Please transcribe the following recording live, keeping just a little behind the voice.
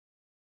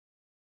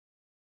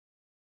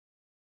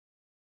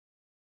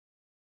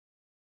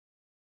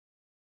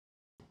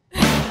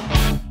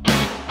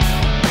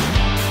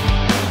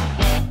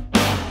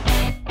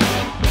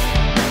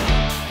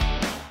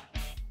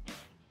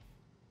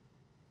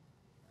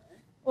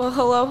Well,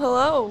 hello,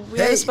 hello. We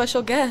have Hey. a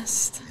special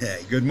guest.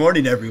 Hey, good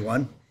morning,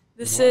 everyone.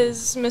 This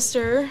is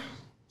Mr.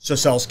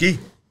 Soselski.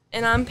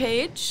 and I'm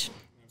Paige.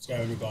 I'm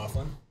Skylar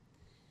McLaughlin.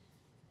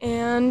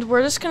 And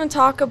we're just going to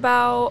talk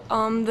about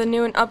the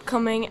new and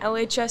upcoming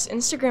LHS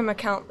Instagram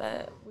account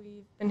that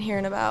we've been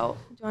hearing about.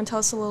 Do you want to tell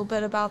us a little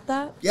bit about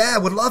that? Yeah, I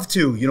would love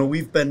to. You know,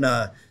 we've been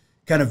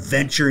kind of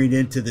venturing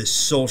into this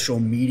social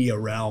media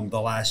realm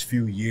the last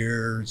few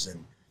years,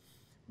 and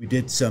we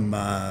did some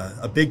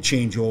a big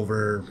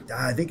changeover.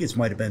 I think it's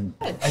one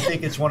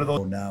of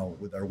those now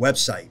with our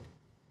website.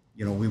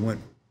 You know, we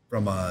went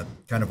from a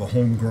kind of a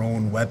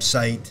homegrown web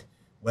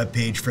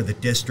page for the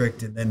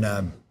district, and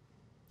then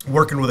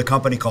working with a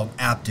company called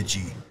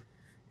Aptigee.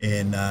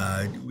 And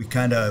we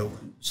kind of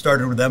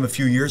started with them a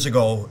few years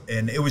ago,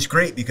 and it was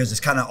great because it's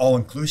kind of all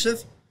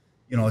inclusive.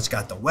 You know, it's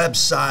got the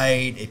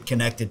website, it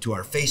connected to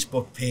our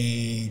Facebook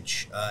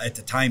page, at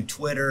the time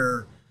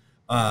Twitter.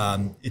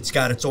 It's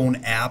got its own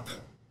app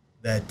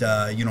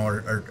that, you know,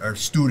 our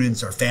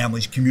students, our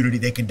families, community,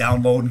 they can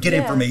download and get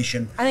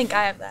information. I think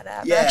I have that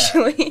app, Yeah.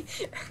 actually.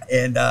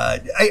 And I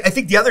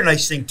think the other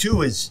nice thing,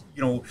 too, is,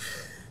 you know,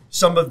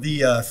 some of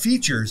the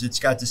features, it's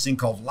got this thing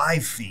called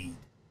live feed.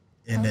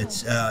 And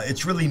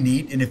it's really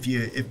neat. And if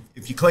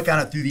you click on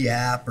it through the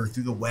app or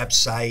through the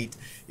website,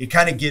 it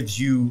kind of gives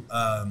you,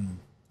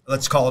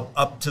 let's call it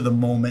up to the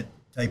moment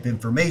type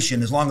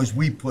information, as long as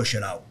we push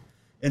it out.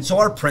 And so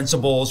our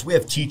principals, we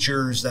have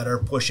teachers that are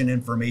pushing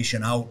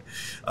information out,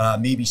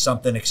 maybe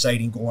something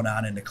exciting going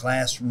on in the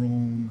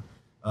classroom,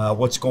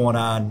 what's going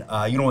on,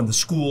 you know, in the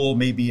school.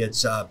 Maybe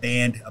it's a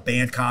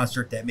band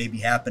concert that may be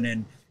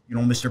happening. You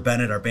know, Mr.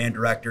 Bennett, our band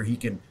director, he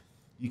can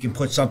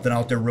put something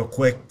out there real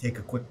quick, take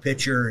a quick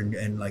picture,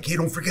 and like, hey,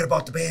 don't forget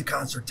about the band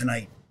concert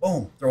tonight.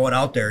 Boom, throw it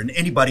out there. And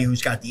anybody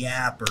who's got the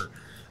app or,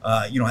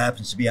 you know,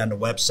 happens to be on the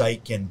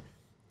website can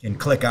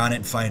click on it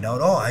and find out,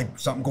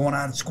 something going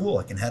on at school.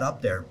 I can head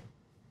up there.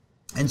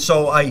 And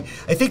so I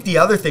think the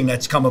other thing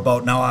that's come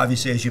about now,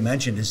 obviously, as you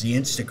mentioned, is the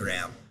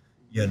Instagram.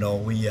 You know,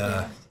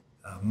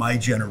 my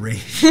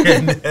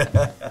generation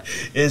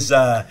is,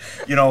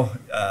 you know,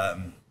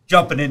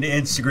 jumping into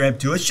Instagram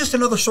too. It's just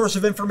another source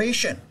of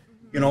information.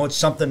 You know, it's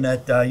something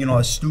that, you know,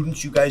 as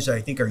students, you guys, I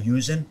think, are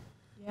using.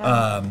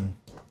 Yeah.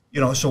 You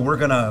know, so we're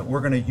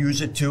gonna use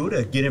it too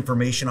to get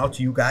information out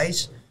to you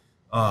guys.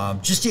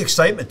 Just the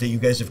excitement that you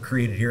guys have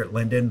created here at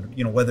Linden,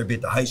 you know, whether it be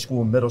at the high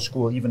school, middle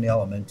school, even the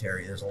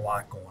elementary, there's a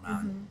lot going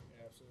on.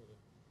 Yeah, absolutely.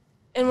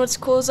 And what's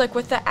cool is, like,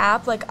 with the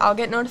app, like, I'll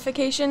get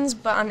notifications,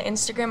 but on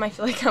Instagram, I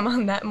feel like I'm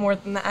on that more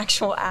than the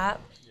actual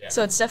app. Yeah.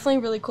 So it's definitely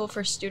really cool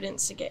for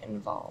students to get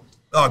involved.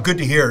 Oh, good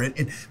to hear. And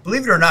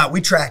believe it or not, we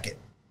track it.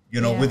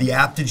 You know, Yeah. with the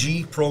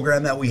Aptigee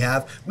program that we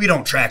have, we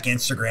don't track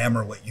Instagram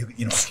or what you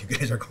know, if you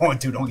guys are going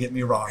to, don't get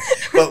me wrong.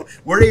 But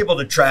we're able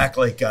to track,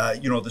 like,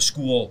 you know, the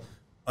school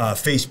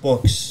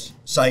Facebook's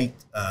site,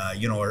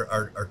 you know,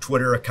 our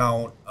Twitter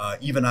account,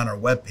 even on our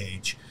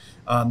webpage.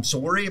 So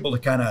we're able to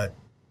kind of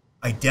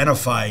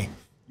identify,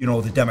 you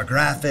know, the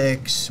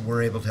demographics.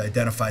 We're able to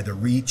identify the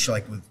reach.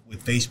 Like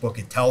with Facebook,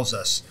 it tells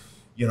us,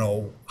 you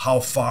know, how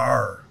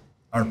far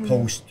our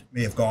post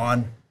may have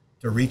gone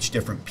to reach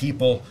different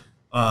people.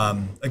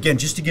 Again,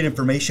 just to get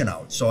information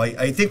out. So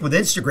I think with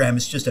Instagram,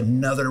 it's just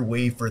another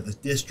way for the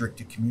district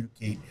to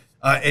communicate.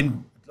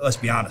 And let's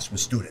be honest, with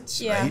students,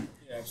 Yeah. right?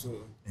 Yeah,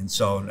 absolutely. And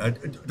so,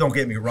 don't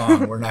get me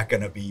wrong, we're not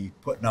going to be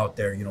putting out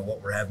there, you know,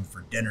 what we're having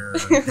for dinner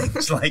and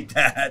things like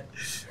that.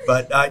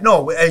 But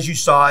no, as you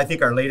saw, I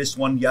think our latest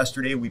one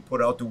yesterday, we put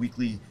out the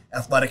weekly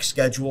athletic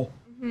schedule,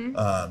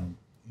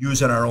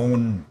 using our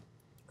own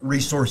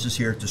resources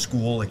here at the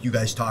school, like you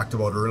guys talked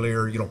about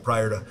earlier, you know,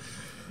 prior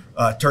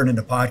to turning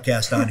the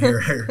podcast on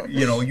here.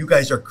 You know, you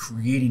guys are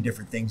creating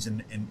different things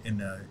in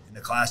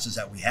the classes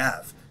that we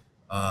have.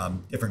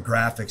 Different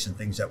graphics and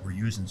things that we're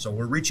using. So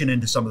we're reaching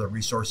into some of the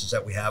resources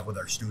that we have with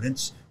our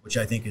students, which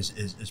I think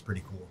is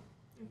pretty cool.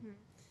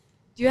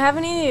 Do you have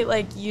any,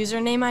 like,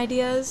 username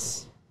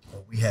ideas?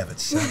 Well, we have it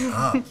set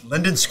up.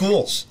 Linden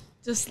Schools.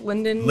 Just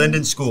Linden?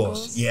 Linden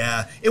Schools.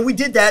 Yeah. And we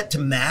did that to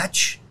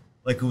match,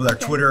 like, with our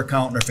Twitter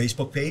account and our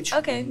Facebook page.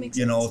 Okay, makes sense.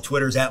 You know,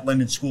 Twitter's at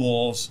Linden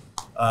Schools.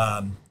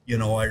 You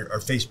know, our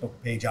Facebook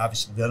page,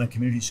 obviously, Linden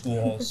Community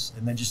Schools.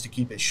 And then just to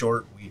keep it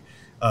short,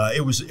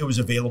 it was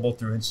available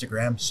through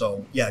Instagram.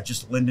 So yeah,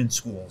 just Linden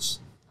Schools.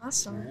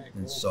 Awesome. All right,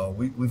 And cool. so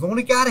we've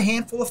only got a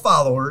handful of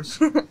followers.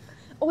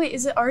 Oh, wait,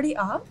 is it already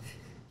up?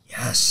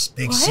 Yes,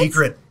 big What?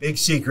 secret, big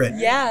secret.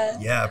 Yeah.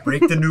 Yeah,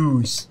 break the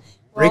news.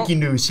 Breaking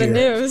news The here.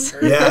 news.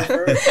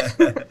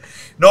 Yeah.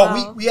 No,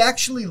 Wow. we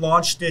actually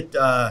launched it,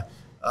 I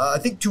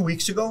think 2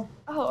 weeks ago.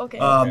 Oh, okay.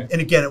 And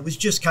again, it was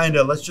just kind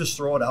of, let's just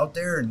throw it out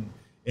there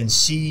and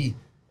see,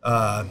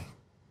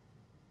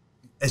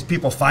 as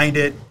people find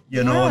it,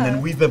 you know, and Yeah.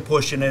 then we've been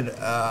pushing it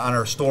on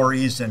our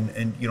stories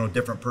and you know,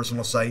 different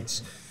personal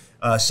sites,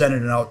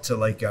 sending it out to,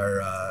 like,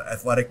 our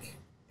athletic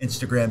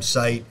Instagram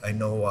site. I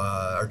know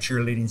our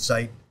cheerleading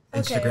site,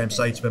 Instagram Okay.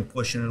 site's been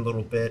pushing it a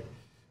little bit.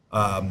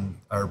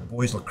 Our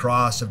boys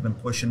lacrosse have been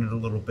pushing it a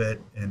little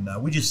bit, and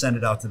we just send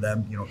it out to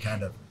them, you know,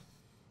 kind of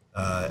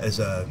as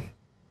a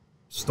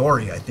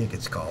story, I think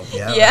it's called.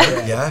 Yeah. Yeah.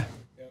 Right? Yeah.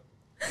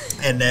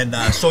 And then,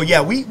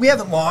 we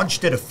haven't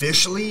launched it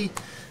officially.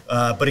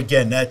 But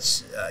again,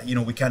 that's,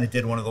 we kind of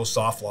did one of those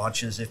soft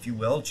launches, if you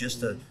will,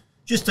 just to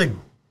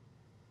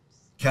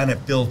kind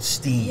of build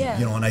steam,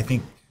 and I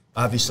think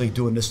obviously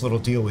doing this little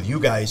deal with you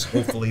guys,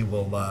 hopefully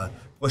will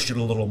push it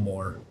a little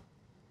more.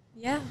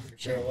 Yeah.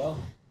 Sure will.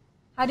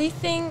 How do you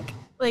think,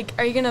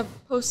 are you going to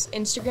post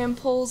Instagram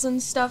polls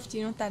and stuff? Do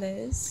you know what that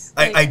is?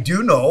 I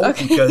do know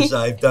because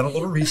I've done a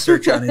little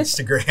research on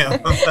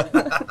Instagram.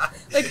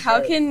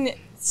 How can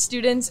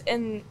students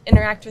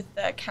interact with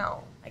the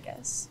account, I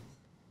guess?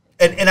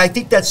 And I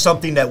think that's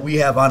something that we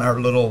have on our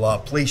little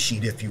play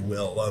sheet, if you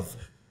will, of,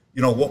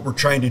 what we're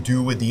trying to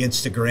do with the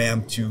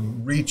Instagram to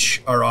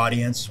reach our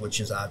audience, which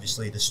is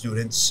obviously the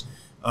students,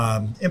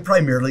 and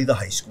primarily the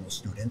high school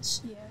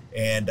students. Yeah.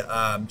 And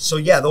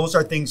those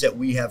are things that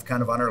we have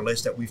kind of on our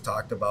list that we've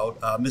talked about.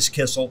 Ms.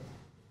 Kissel,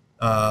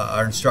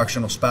 our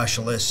instructional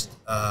specialist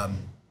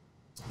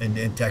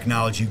and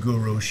technology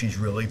guru, she's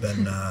really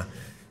been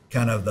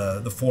kind of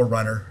the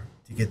forerunner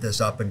to get this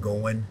up and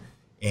going.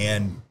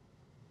 And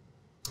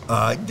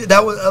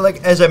that was,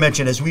 as I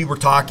mentioned, as we were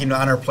talking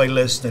on our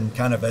playlist and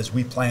kind of as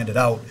we planned it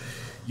out,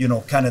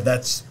 kind of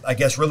that's, I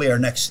guess, really our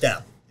next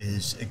step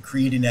is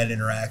creating that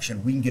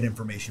interaction. We can get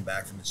information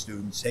back from the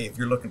students. Hey, if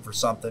you're looking for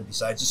something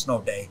besides a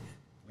snow day,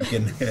 we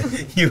can,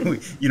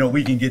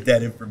 we can get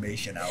that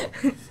information out.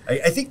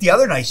 I think the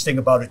other nice thing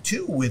about it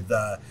too, with,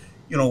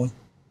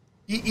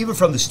 even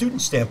from the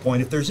student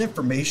standpoint, if there's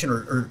information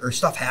or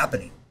stuff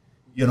happening,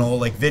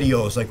 like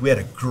videos, like we had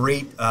a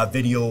great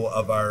video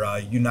of our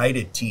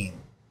United team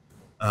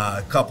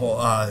couple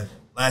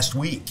last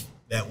week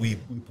that we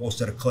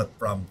posted a clip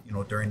from,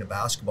 during the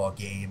basketball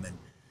game, and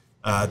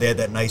they had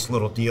that nice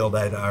little deal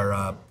that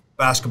our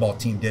basketball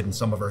team did and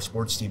some of our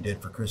sports team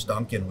did for Chris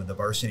Duncan with the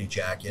varsity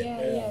jacket.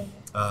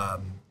 Yeah.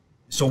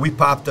 So we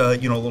popped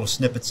little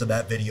snippets of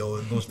that video,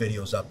 those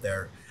videos up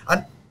there.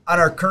 On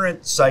our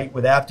current site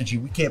with Apogee,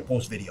 we can't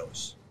post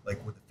videos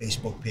like with a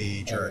Facebook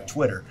page or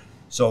Twitter.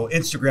 So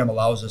Instagram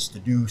allows us to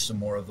do some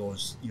more of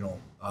those,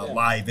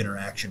 live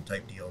interaction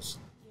type deals.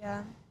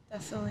 Yeah,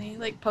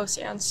 definitely.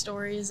 Posting on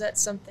stories,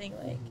 that's something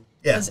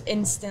those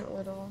instant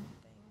little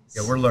things.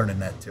 Yeah, we're learning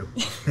that too.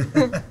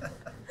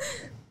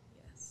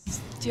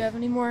 Yes. Do you have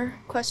any more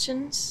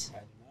questions? I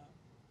do not.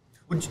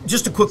 Well,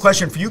 just a quick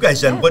question for you guys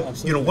then.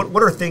 Yeah,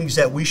 what are things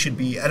that we should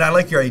be, and I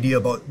like your idea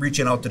about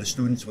reaching out to the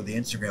students with the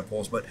Instagram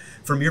polls, but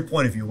from your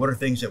point of view, what are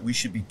things that we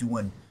should be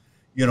doing,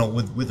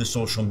 with the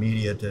social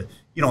media to,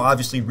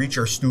 obviously reach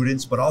our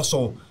students, but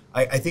also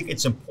I think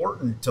it's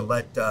important to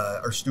let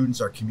our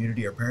students, our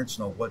community, our parents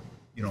know what,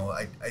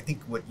 I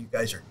think what you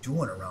guys are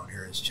doing around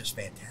here is just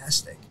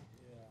fantastic.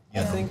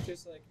 Yeah. I think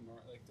just the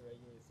regular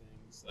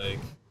things,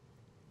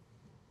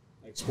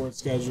 like sports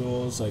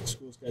schedules, like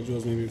school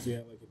schedules, maybe if you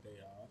have a day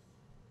off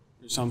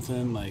or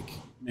something,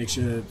 make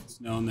sure that it's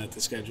known that the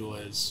schedule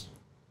is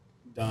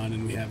done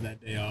and we have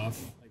that day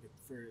off,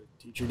 for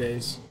teacher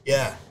days.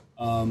 Yeah.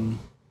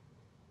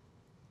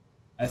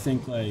 I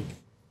think for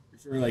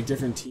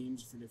different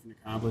teams, for different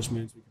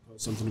accomplishments, we could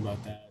post something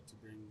about that to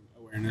bring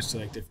awareness to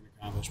different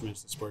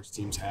accomplishments that sports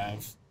teams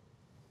have.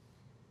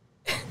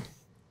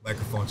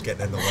 Microphone's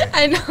getting in the way.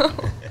 I know.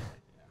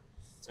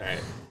 It's all right.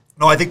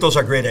 No, I think those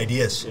are great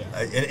ideas. Yeah.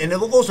 And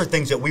those are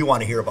things that we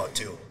want to hear about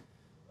too.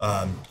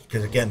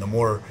 Because again, the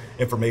more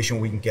information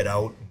we can get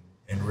out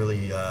and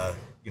really,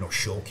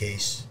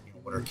 showcase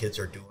what our kids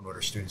are doing, what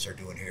our students are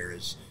doing here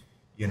is,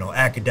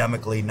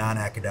 academically,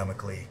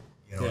 non-academically,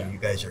 you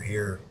guys are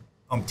here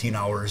umpteen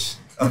hours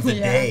of the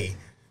day,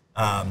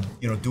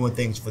 doing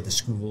things for the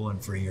school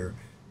and for your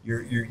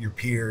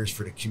peers,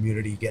 for the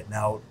community, getting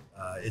out.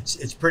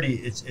 It's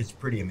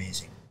pretty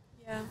amazing.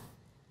 Yeah.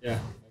 Yeah,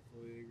 I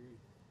fully agree.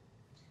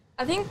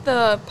 I think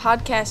the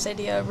podcast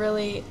idea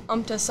really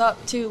umped us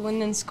up too,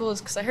 Linden Schools,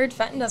 because I heard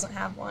Fenton doesn't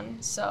have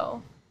one,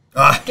 so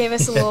gave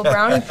us a little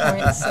brownie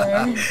points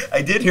there.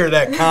 I did hear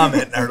that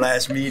comment in our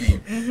last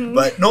meeting,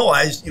 but no,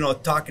 I was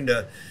talking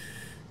to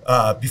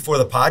before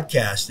the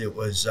podcast. It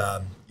was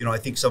I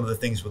think some of the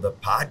things with the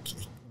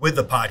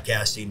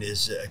podcasting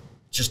is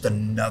just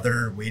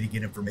another way to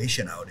get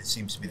information out. It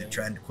seems to be the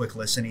trend, quick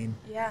listening.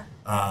 Yeah.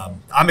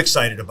 I'm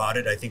excited about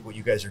it. I think what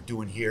you guys are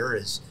doing here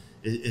is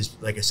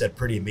like I said,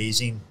 pretty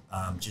amazing.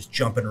 Just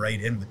jumping right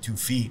in with 2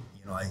 feet.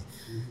 I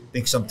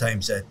think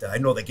sometimes that I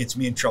know that gets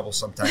me in trouble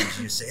sometimes.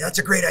 You say, that's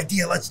a great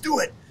idea, let's do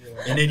it.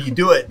 Yeah. And then you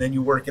do it, and then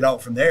you work it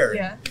out from there.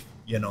 Yeah.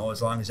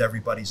 As long as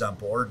everybody's on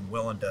board and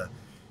willing to,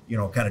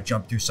 kind of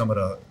jump through some of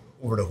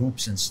over the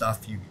hoops and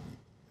stuff,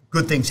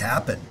 good things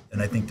happen. And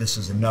I think this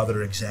is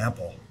another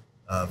example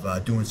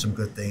of doing some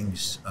good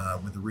things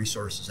with the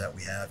resources that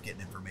we have, getting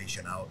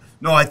information out.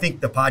 No, I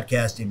think the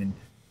podcasting and,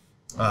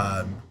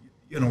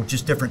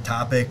 just different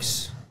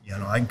topics,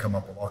 I can come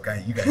up with all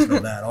kinds, you guys know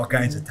that, all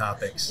kinds of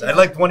topics. Yeah. I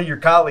liked one of your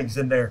colleagues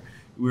in there,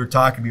 we were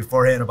talking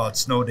beforehand about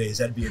snow days.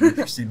 That'd be an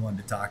interesting one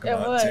to talk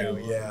about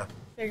too. Yeah.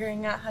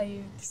 figuring out how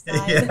you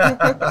decide.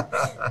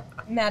 Yeah.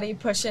 Maddie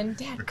pushing,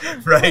 Dad,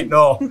 come. Right?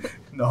 No,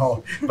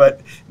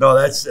 but no,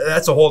 that's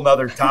a whole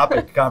nother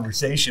topic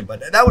conversation.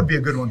 But that would be a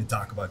good one to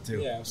talk about too.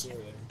 Yeah,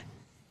 absolutely.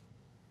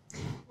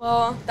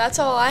 Well, that's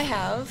all I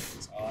have.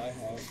 That's all I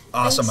have.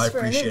 Awesome, Thanks I for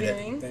appreciate it.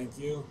 interviewing. Thank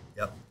you.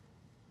 Yep.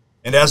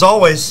 And as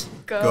always,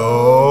 Go.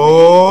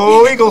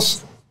 go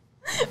Eagles.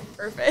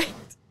 Perfect.